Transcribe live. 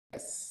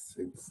Yes,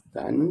 it's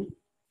done.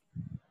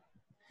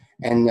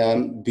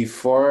 And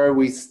before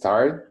we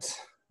start,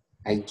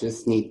 I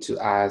just need to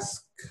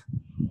ask,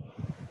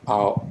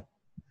 how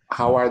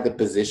are the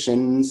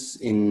positions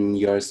in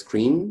your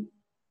screen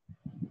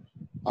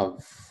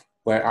of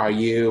where are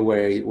you,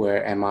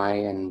 where am I,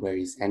 and where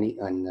is Annie?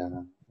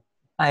 And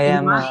I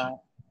am.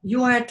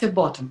 You are at the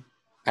bottom.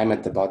 I'm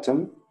at the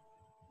bottom.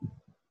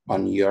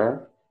 On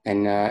your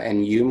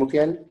and you,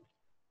 Muriel?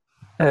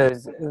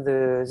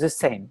 The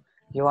same.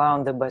 You are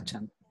on the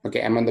bottom.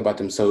 Okay, I'm on the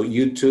bottom. So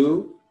you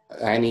two,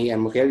 Annie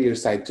and Muriel, you're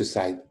side to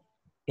side.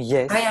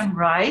 Yes. I am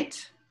right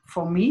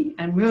for me,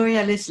 and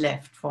Muriel is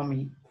left for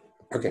me.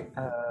 Okay.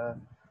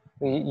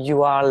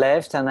 You are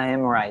left, and I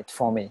am right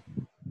for me.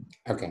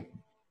 Okay.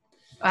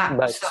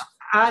 But so,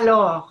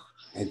 alors,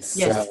 it's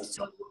yes.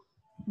 So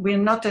we're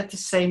not at the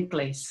same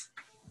place.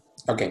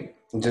 Okay,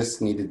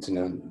 just needed to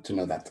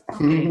know that.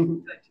 Okay.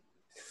 Good.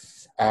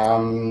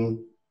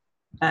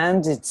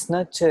 And it's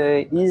not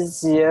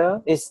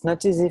easier. It's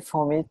not easy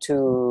for me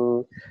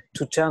to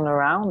turn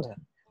around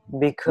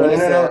because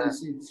no.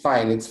 It's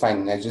fine. It's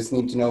fine. I just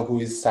need to know who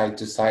is side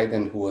to side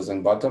and who was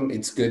on bottom.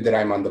 It's good that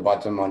I'm on the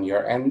bottom on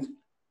your end.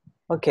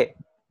 Okay.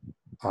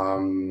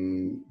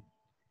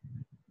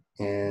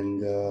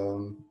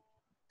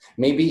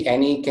 Maybe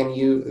Annie, can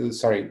you?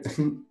 Sorry,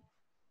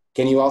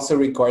 can you also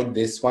record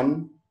this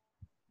one?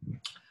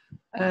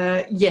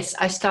 Yes,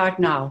 I start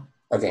now.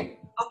 Okay.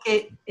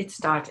 Okay, it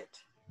started.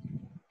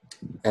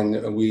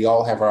 And we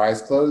all have our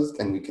eyes closed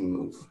and we can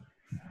move.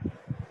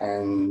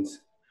 And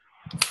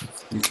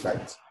you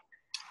start.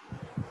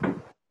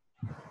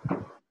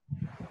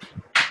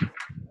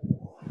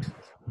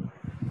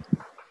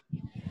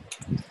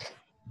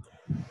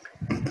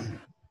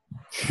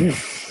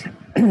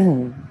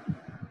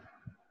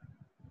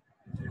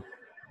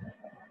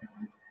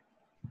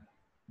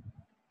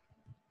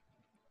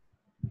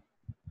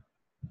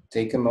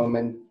 Take a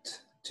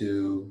moment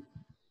to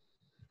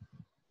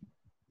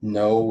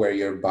know where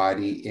your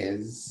body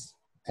is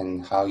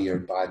and how your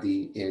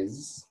body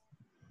is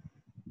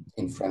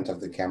in front of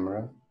the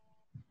camera,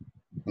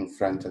 in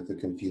front of the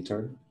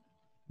computer.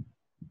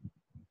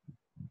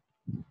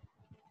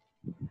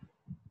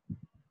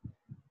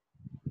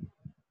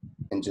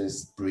 And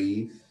just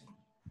breathe,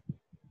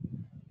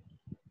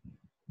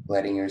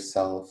 letting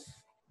yourself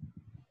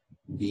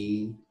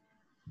be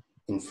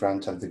in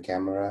front of the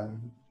camera,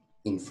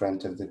 in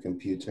front of the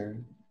computer.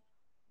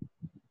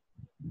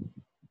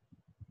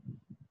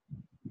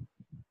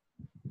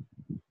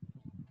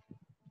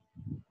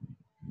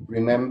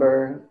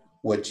 Remember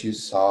what you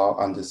saw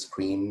on the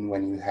screen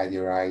when you had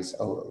your eyes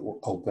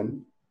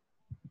open.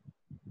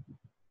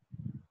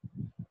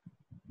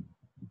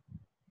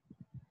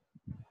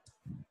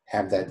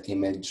 Have that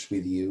image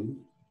with you.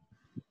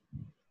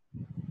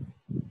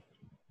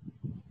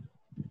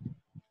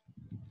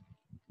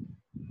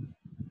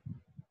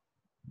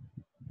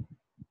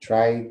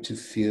 Try to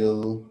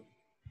feel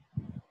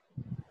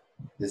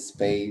the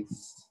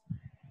space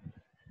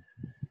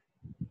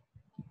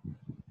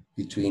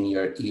between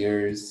your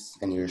ears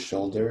and your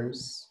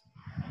shoulders.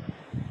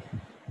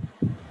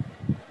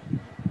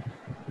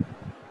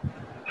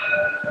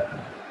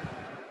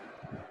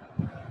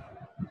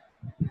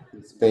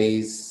 The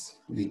space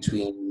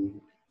between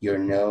your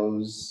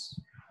nose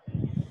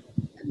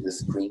and the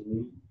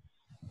screen.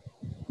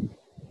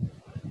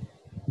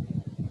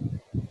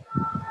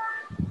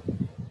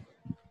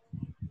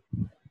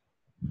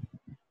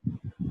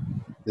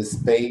 The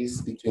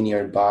space between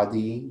your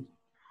body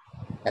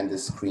and the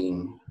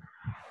screen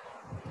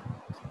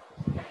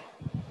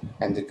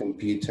and the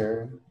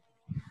computer.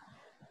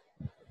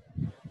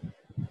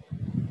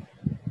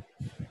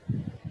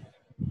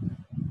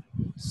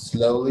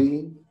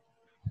 Slowly,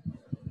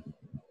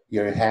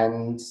 your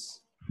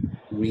hands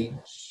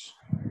reach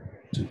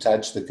to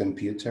touch the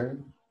computer.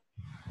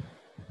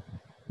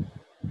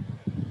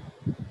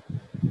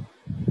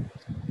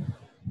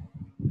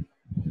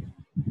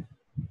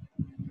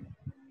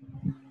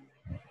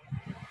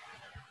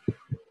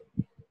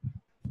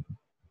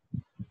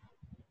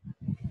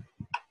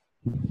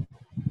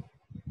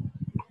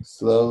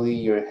 Slowly,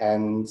 your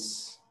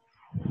hands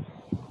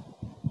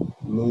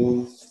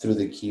move through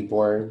the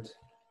keyboard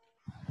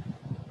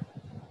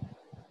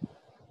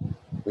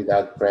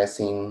without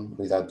pressing,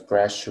 without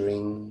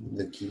pressuring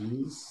the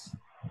keys.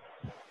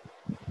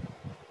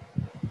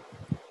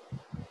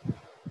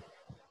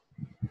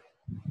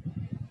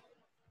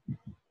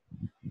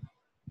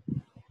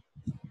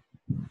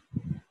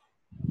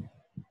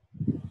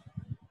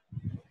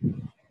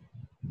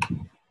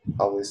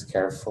 Always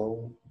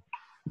careful.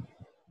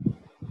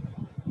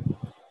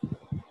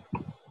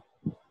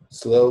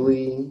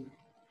 Slowly,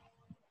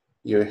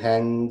 your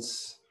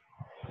hands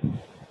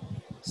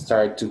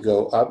start to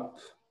go up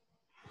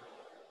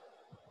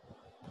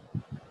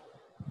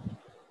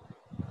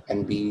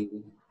and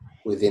be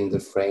within the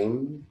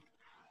frame,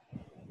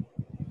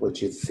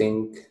 what you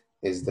think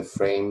is the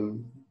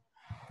frame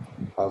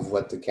of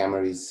what the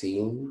camera is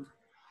seeing.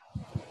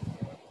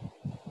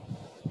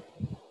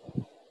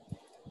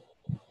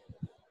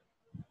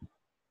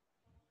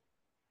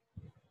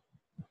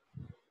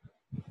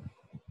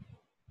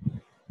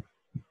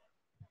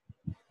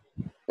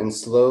 And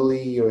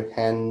slowly your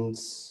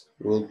hands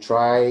will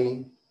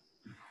try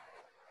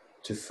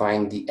to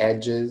find the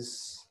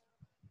edges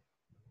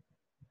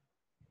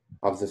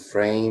of the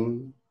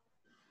frame,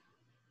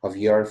 of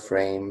your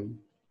frame.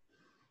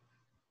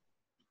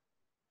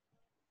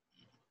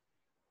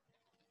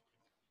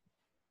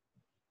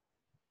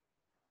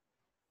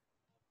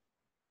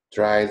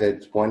 Try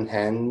that one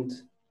hand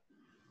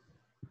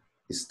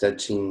is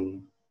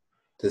touching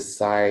the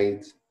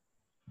side,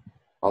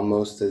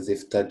 almost as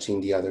if touching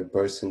the other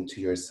person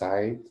to your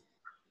side.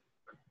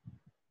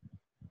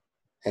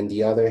 And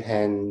the other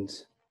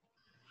hand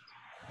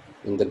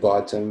in the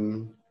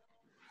bottom,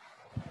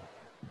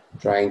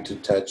 trying to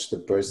touch the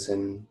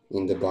person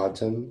in the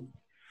bottom.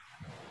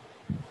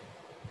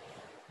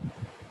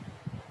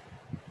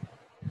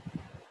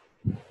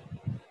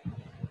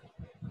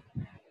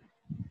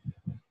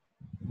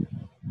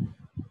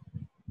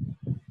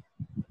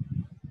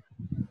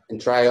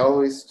 And try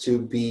always to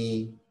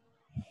be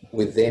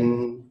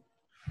within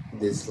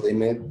this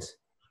limit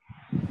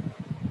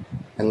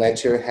and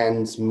let your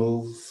hands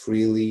move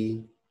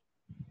freely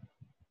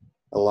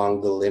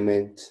along the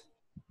limit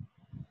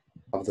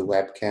of the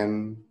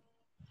webcam,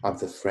 of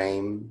the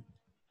frame.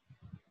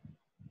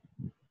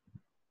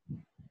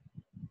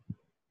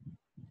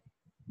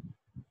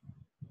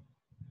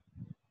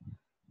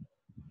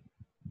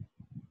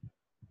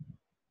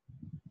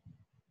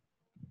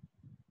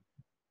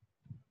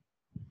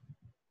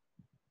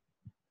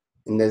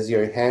 And as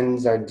your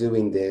hands are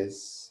doing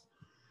this,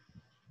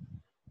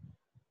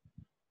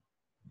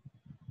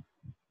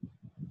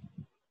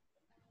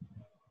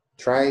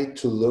 try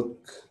to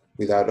look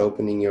without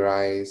opening your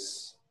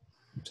eyes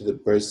to the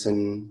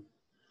person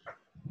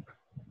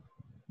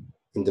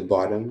in the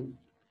bottom.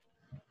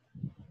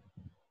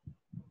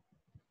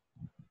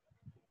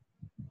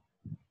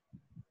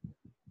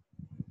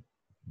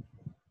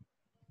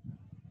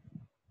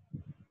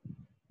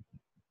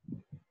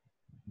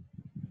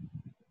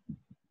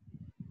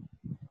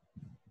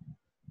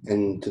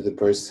 And to the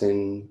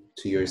person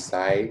to your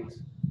side.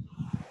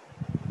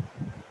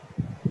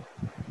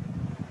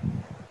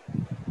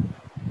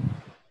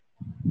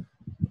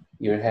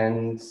 Your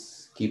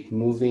hands keep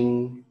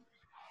moving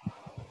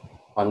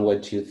on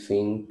what you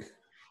think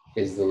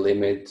is the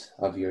limit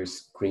of your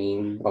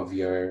screen, of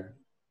your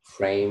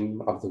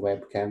frame of the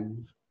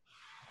webcam.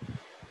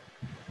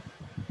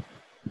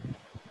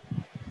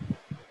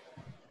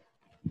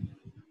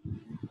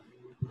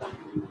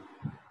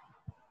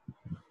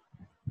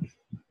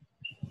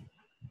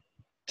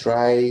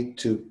 Try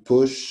to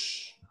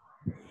push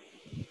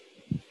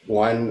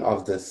one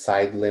of the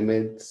side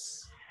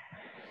limits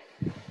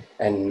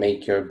and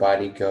make your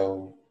body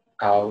go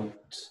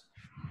out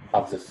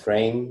of the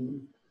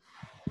frame,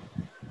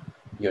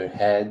 your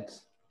head,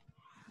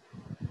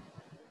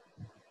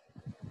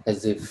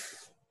 as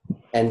if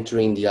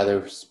entering the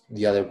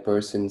other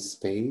person's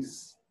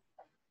space.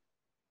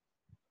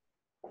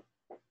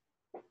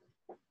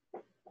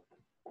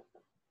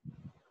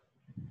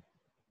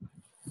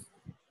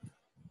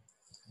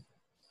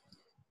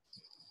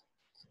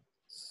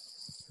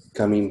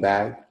 Coming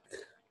back,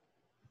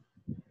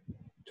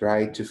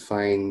 try to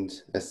find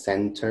a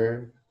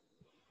center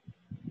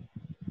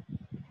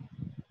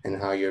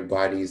and how your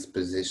body is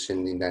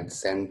positioned in that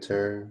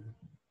center.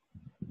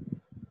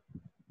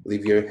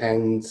 Leave your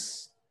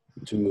hands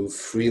to move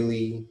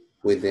freely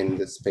within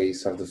the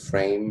space of the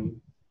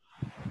frame.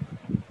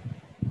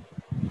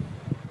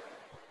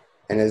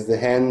 And as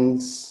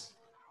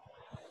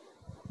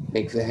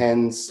make the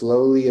hands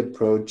slowly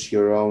approach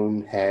your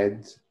own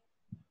head.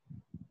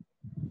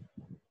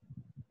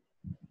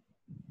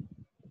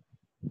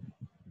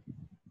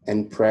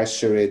 And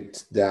pressure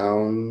it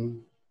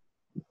down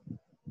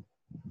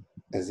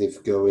as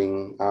if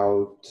going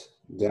out,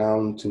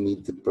 down to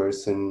meet the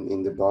person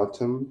in the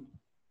bottom.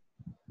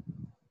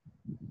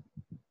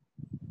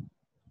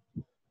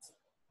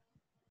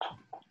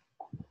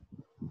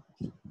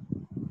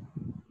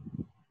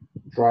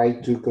 Try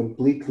to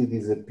completely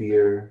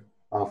disappear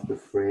off the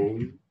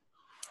frame.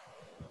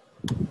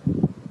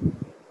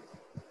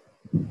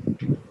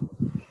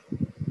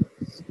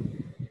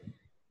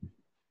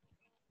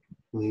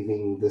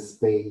 Leaving the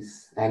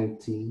space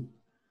empty.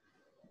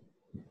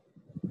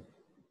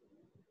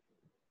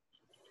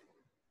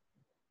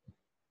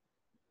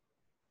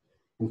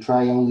 And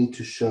try only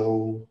to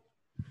show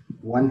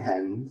one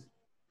hand,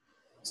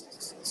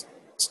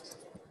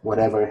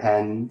 whatever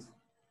hand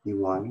you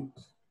want.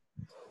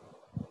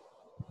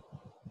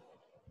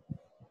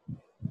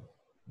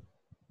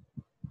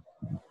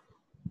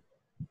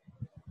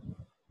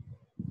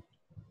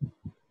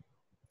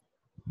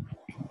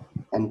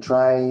 And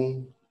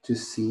try to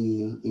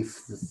see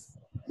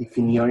if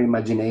in your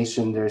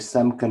imagination there's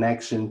some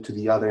connection to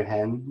the other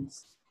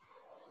hands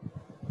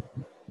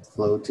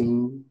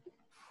floating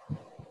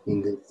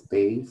in the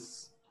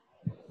space.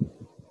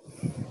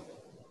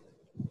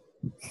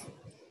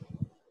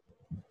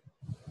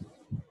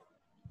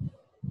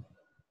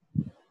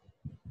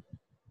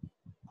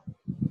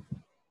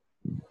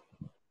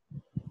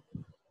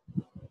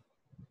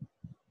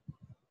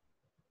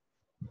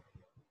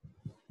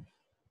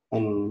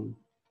 And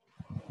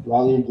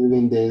while you're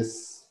doing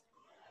this,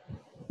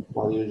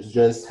 while you're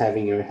just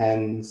having your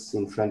hands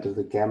in front of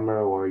the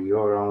camera or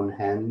your own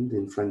hand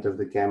in front of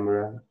the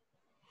camera,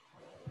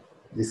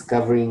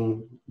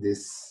 discovering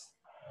this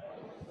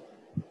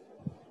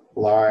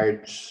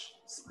large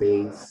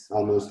space,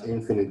 almost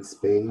infinite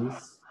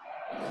space,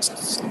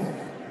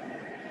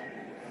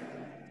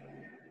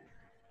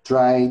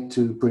 try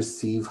to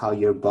perceive how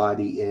your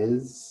body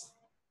is,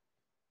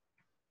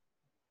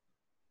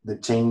 the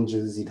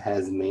changes it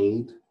has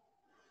made.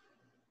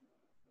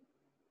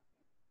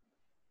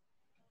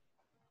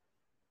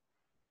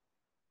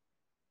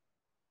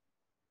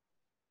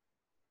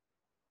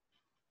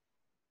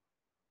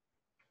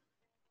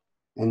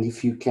 And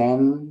if you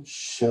can,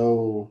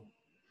 show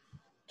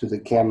to the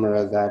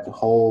camera that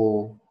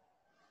whole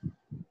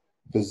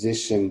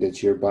position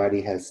that your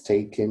body has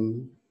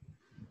taken,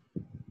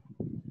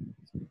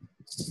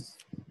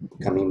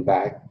 coming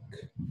back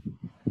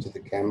to the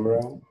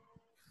camera,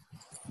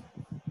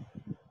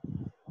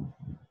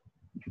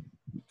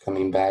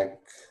 coming back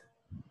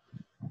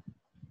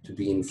to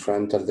be in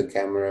front of the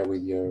camera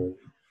with your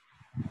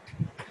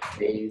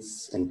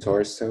face and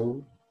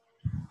torso.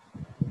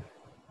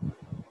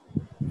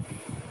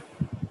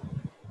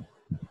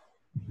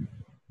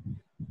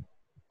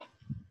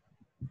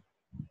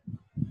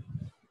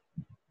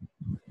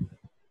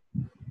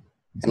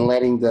 And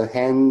letting the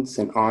hands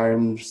and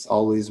arms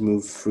always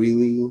move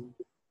freely,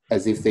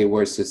 as if they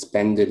were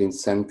suspended in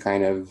some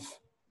kind of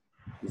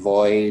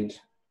void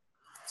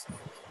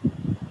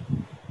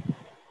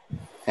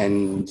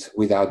and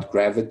without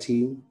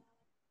gravity.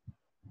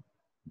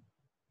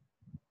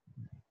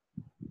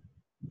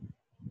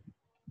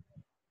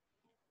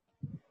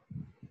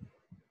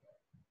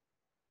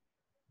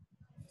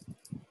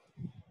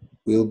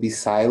 We'll be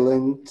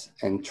silent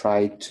and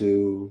try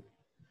to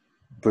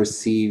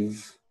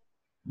perceive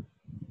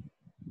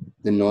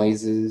the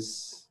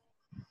noises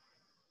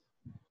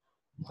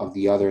of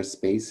the other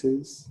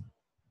spaces.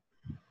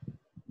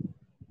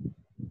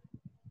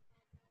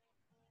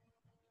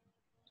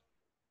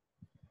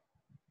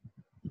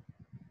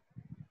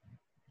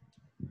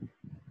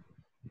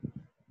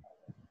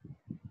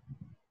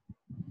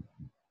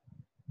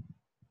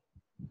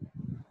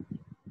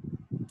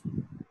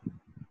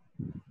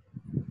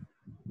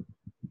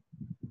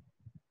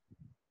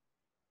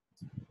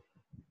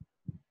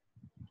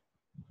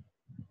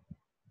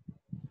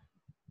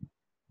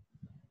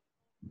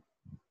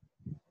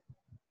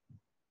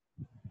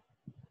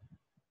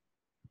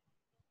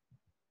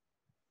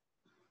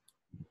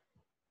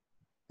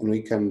 And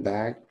we come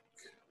back,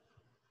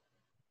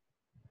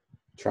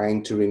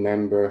 trying to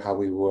remember how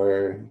we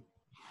were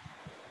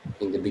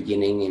in the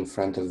beginning in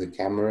front of the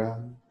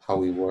camera, how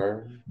we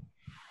were,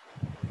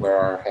 where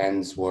our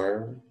hands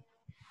were,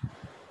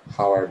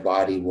 how our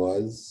body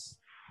was,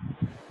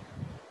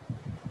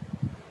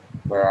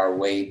 where our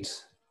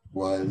weight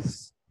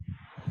was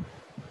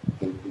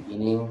in the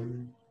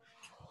beginning.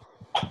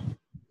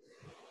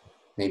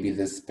 Maybe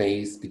the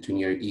space between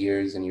your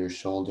ears and your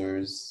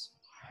shoulders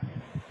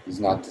is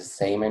not the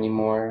same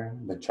anymore,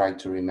 but try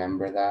to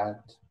remember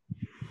that.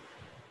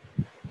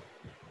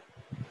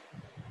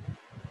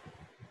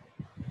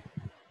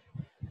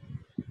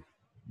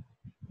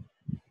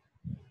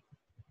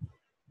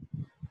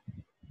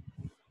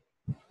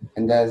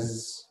 And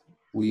as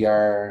we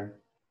are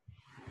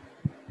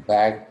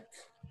back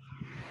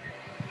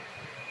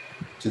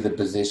to the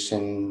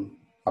position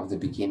of the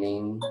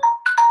beginning,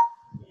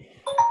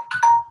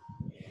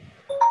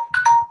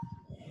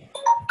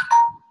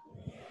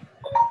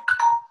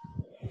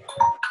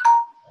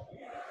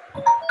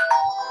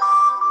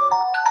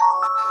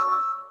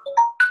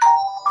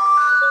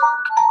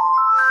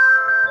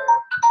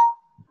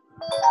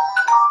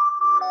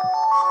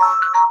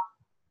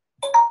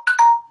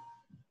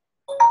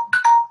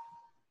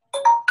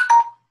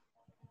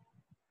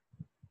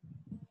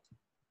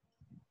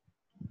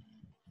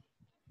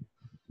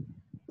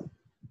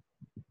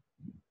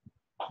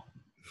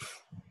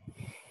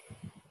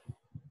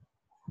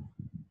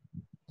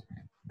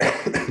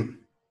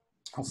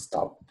 I'll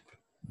stop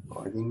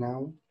recording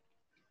now.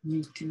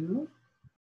 Me too.